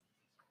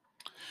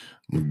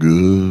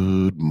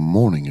Good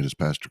morning. It is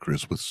Pastor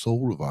Chris with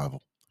Soul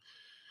Revival.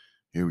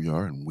 Here we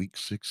are in week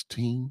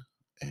 16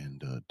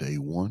 and day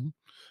one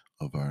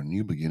of our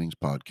New Beginnings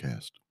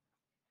podcast.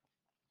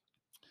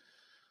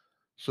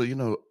 So,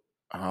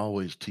 I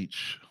always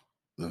teach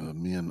the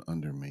men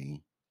under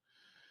me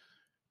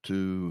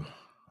to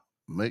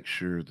make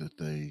sure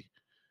that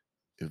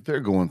if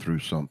they're going through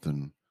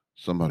something,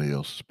 somebody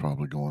else is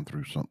probably going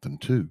through something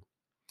too.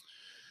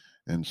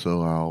 And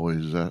so I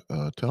always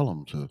tell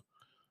them to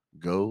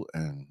go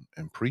and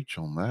preach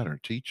on that or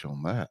teach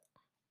on that.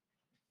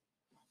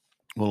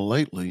 Well,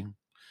 lately,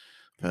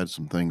 I've had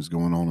some things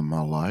going on in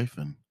my life,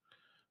 and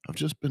I've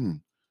just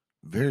been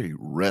very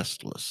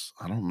restless.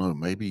 I don't know,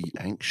 maybe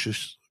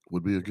anxious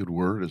would be a good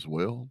word as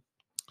well.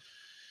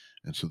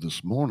 And so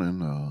this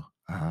morning,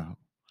 I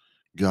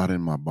got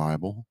in my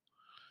Bible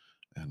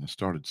and I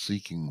started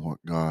seeking what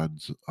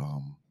God's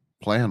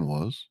plan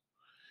was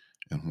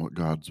and what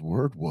God's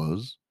word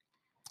was.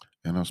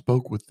 And I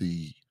spoke with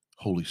the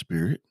Holy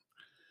Spirit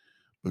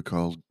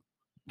because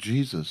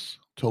Jesus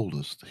told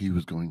us he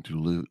was going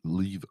to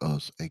leave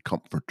us a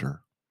comforter.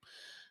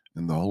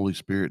 And the Holy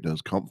Spirit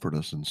does comfort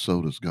us, and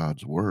so does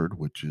God's word,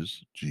 which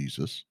is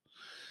Jesus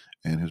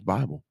and his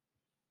Bible.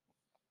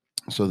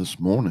 So this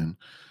morning,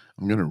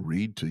 I'm going to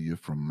read to you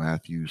from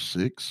Matthew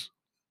 6,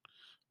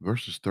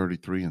 verses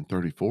 33 and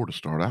 34 to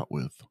start out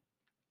with.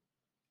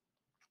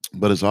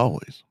 But as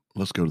always,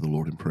 let's go to the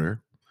Lord in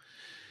prayer.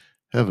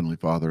 Heavenly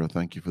Father, I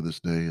thank you for this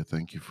day. I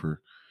thank you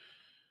for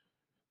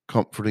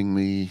comforting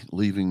me,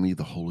 leaving me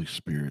the Holy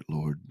Spirit,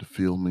 Lord, to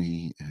fill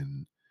me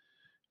and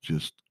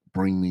just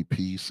bring me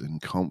peace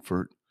and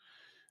comfort.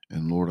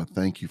 And Lord, I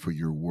thank you for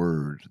your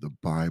word, the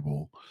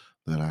Bible,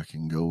 that I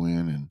can go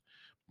in and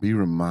be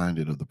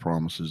reminded of the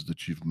promises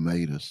that you've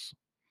made us.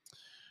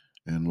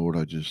 And Lord,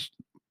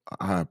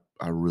 I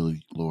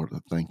really, Lord, I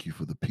thank you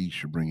for the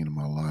peace you're bringing in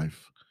my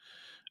life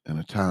in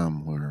a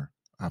time where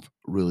I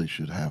really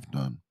should have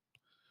none.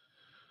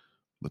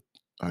 But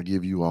I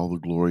give you all the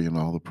glory and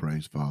all the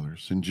praise,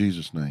 fathers. In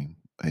Jesus' name,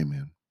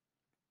 amen.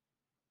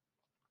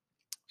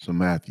 So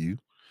Matthew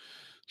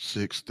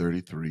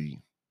 6:33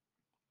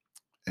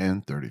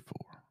 and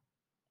 34.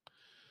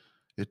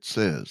 It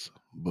says,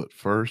 "But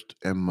first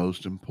and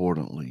most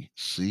importantly,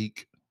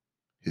 seek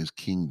his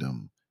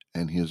kingdom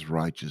and his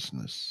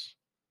righteousness."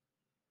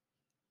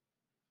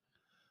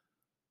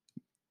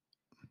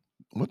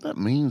 What that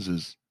means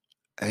is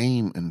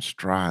aim and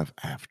strive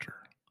after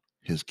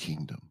his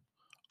kingdom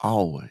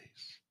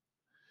always.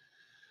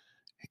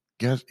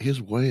 Guys,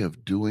 his way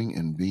of doing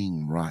and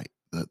being right,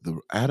 the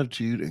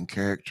attitude and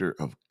character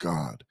of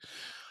God.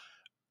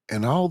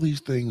 And all these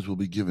things will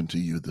be given to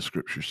you, the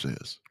scripture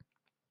says.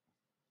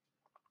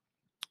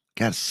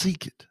 Got to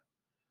seek it.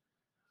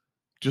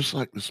 Just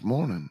like this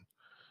morning,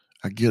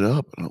 I get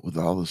up with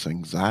all this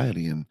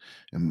anxiety and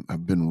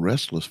I've been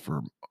restless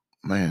for,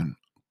 man,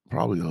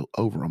 probably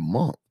over a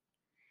month.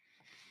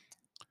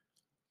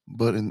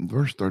 But in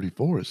verse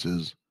 34, it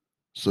says,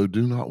 "So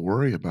do not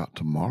worry about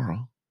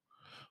tomorrow,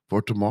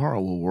 for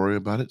tomorrow will worry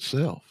about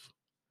itself.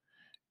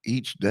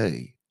 Each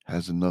day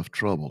has enough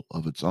trouble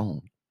of its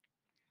own."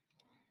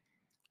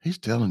 He's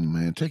telling you,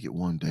 man, take it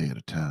one day at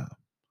a time.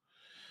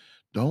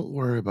 Don't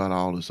worry about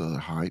all this other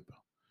hype.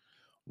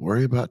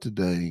 Worry about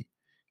today,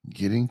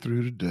 getting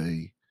through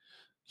today,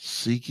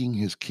 seeking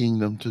his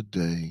kingdom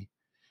today,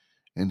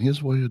 and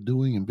his way of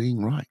doing and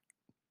being right.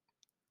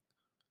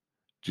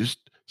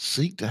 Just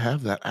seek to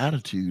have that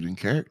attitude and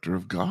character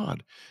of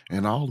God,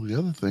 and all the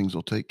other things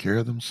will take care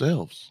of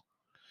themselves.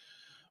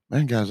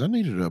 Man, guys, I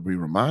needed to be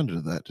reminded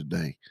of that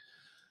today.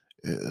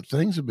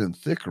 Things have been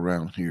thick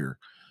around here.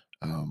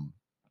 Um,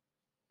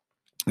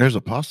 there's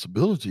a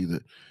possibility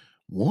that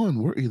one,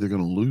 we're either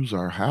going to lose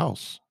our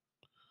house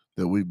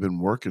that we've been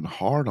working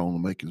hard on to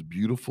make as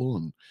beautiful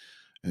and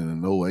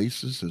an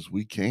oasis as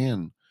we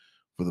can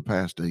for the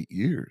past 8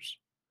 years.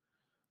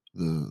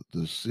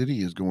 The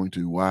city is going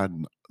to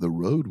widen the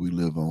road we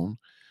live on,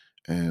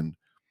 and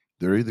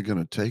they're either going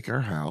to take our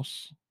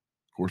house.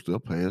 Of course, they'll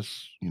pay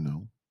us,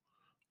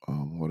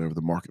 whatever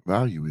the market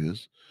value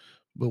is,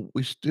 but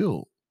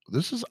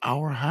this is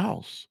our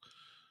house.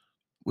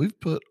 We've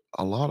put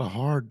a lot of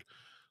hard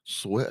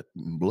sweat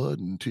and blood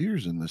and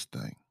tears in this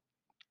thing.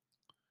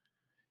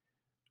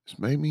 It's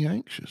made me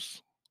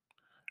anxious.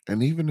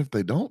 And even if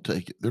they don't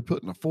take it, they're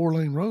putting a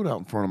 4-lane road out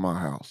in front of my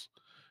house.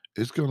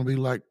 It's going to be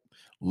like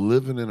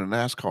living in a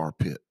NASCAR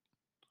pit.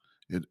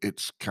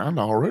 It's kind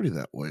of already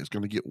that way. It's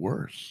going to get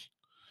worse.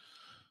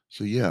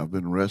 So, yeah, I've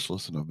been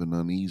restless and I've been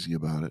uneasy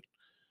about it.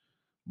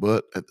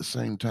 But at the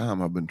same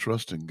time, I've been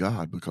trusting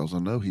God because I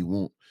know He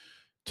won't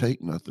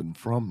take nothing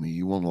from me.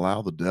 He won't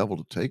allow the devil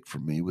to take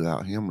from me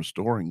without Him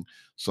restoring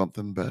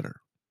something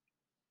better.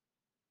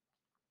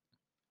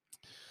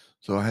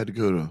 So I had to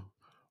go to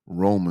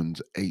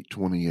Romans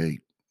 8:28.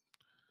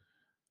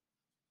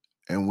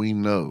 And we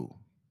know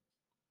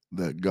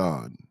that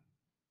God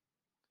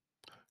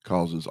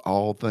causes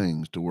all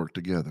things to work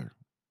together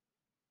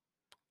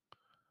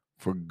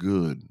for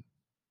good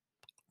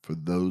for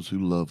those who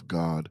love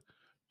God,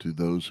 to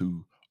those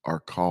who are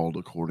called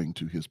according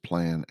to his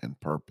plan and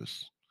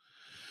purpose.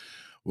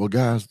 Well,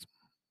 guys,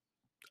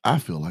 I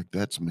feel like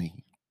that's me.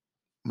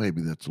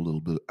 Maybe that's a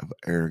little bit of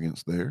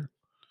arrogance there,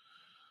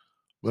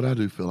 but I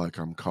do feel like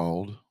I'm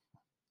called,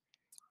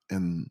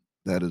 and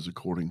that is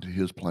according to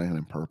his plan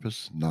and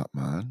purpose, not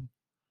mine.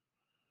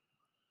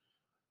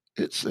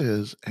 It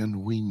says,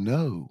 and we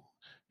know.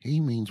 He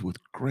means with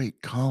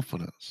great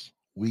confidence.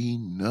 We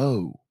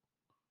know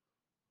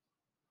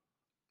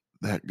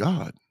that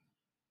God,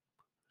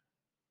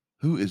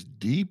 who is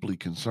deeply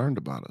concerned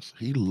about us,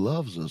 he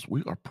loves us.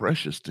 We are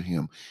precious to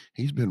him.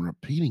 He's been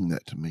repeating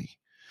that to me.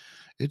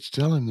 It's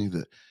telling me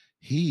that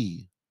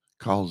he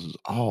causes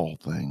all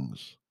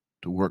things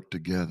to work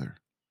together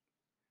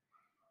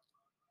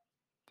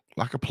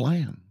like a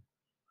plan.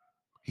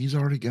 He's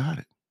already got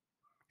it.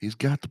 He's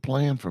got the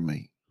plan for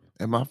me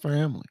and my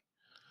family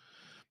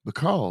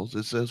because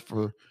it says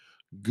for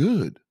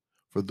good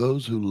for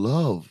those who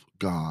love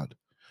God,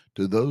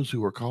 to those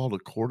who are called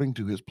according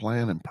to his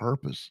plan and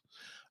purpose.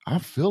 I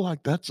feel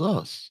like that's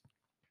us.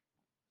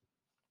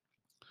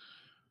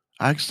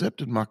 I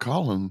accepted my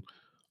calling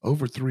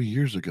over 3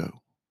 years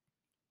ago,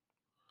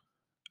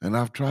 and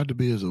I've tried to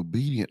be as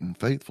obedient and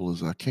faithful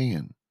as I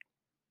can.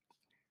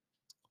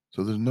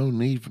 So there's no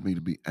need for me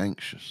to be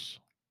anxious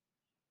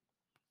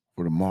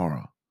for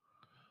tomorrow.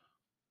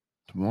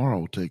 Tomorrow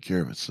will take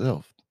care of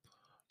itself.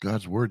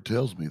 God's word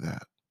tells me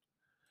that.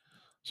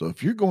 So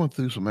if you're going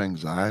through some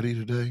anxiety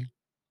today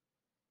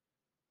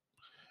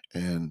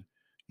and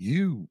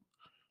you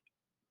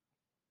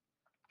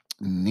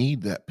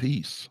need that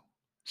peace,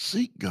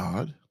 seek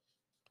God.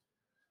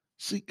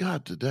 Seek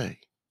God today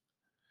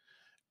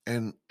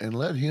and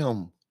let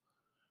him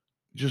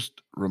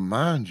just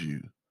remind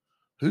you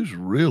who's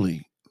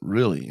really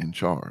in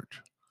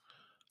charge.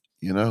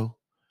 You know,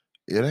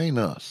 it ain't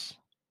us.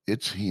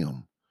 It's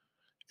him.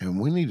 And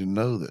we need to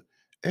know that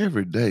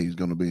every day is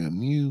going to be a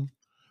new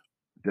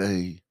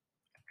day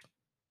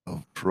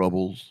of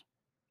troubles.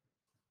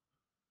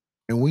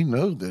 And we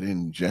know that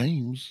in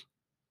James,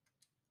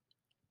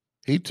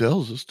 he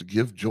tells us to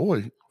give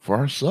joy for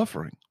our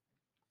suffering.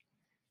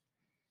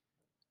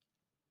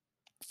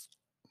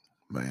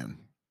 Man,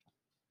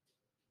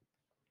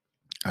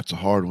 that's a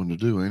hard one to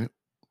do, ain't it?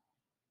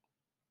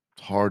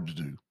 It's hard to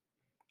do,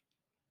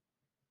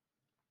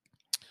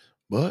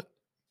 but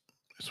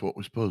it's what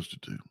we're supposed to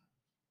do.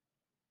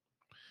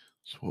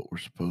 It's what we're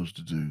supposed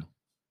to do.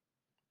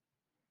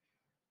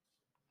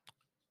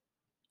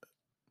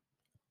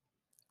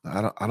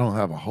 I don't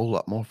have a whole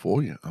lot more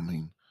for you. I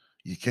mean,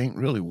 you can't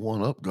really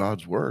one up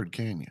God's word,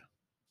 can you?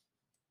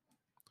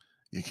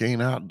 You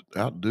can't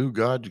outdo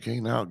God. You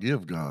can't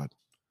outgive God.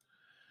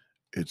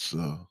 It's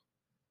uh,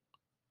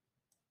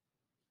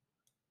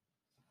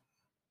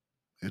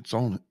 it's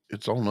on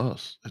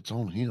us. It's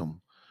on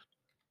Him.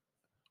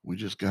 We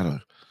just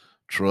gotta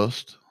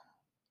trust.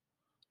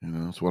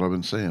 That's what I've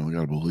been saying. We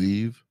gotta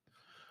believe.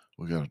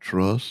 We gotta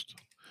trust.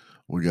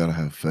 We gotta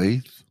have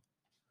faith,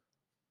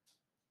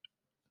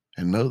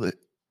 and know that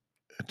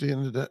at the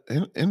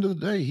end of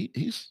the day,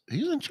 he's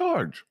in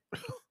charge.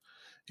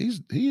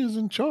 He is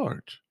in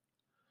charge,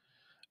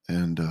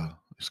 and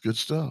it's good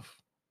stuff.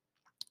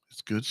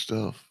 It's good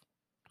stuff.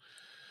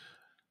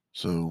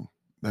 So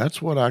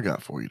that's what I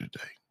got for you today.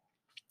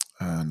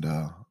 And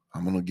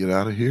I'm going to get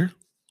out of here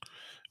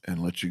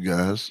and let you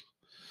guys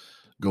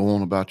go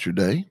on about your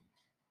day.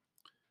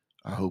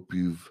 I hope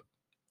you've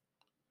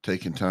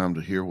taken time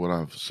to hear what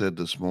I've said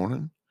this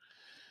morning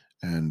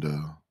and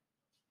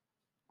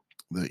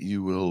that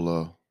you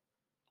will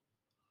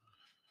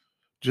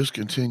just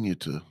continue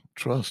to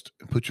trust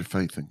and put your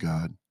faith in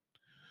God.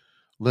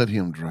 Let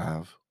Him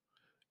drive.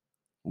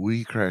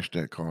 We crash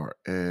that car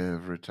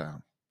every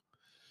time.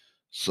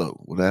 So,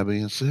 with that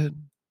being said,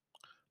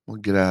 we'll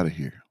get out of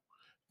here.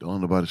 Don't let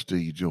nobody steal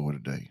your joy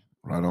today.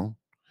 Right on?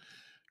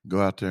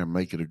 Go out there and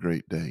make it a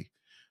great day.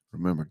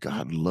 Remember,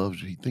 God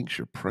loves you. He thinks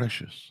you're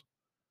precious.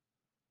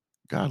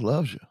 God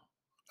loves you.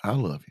 I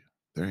love you.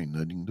 There ain't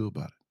nothing you can do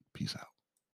about it. Peace out.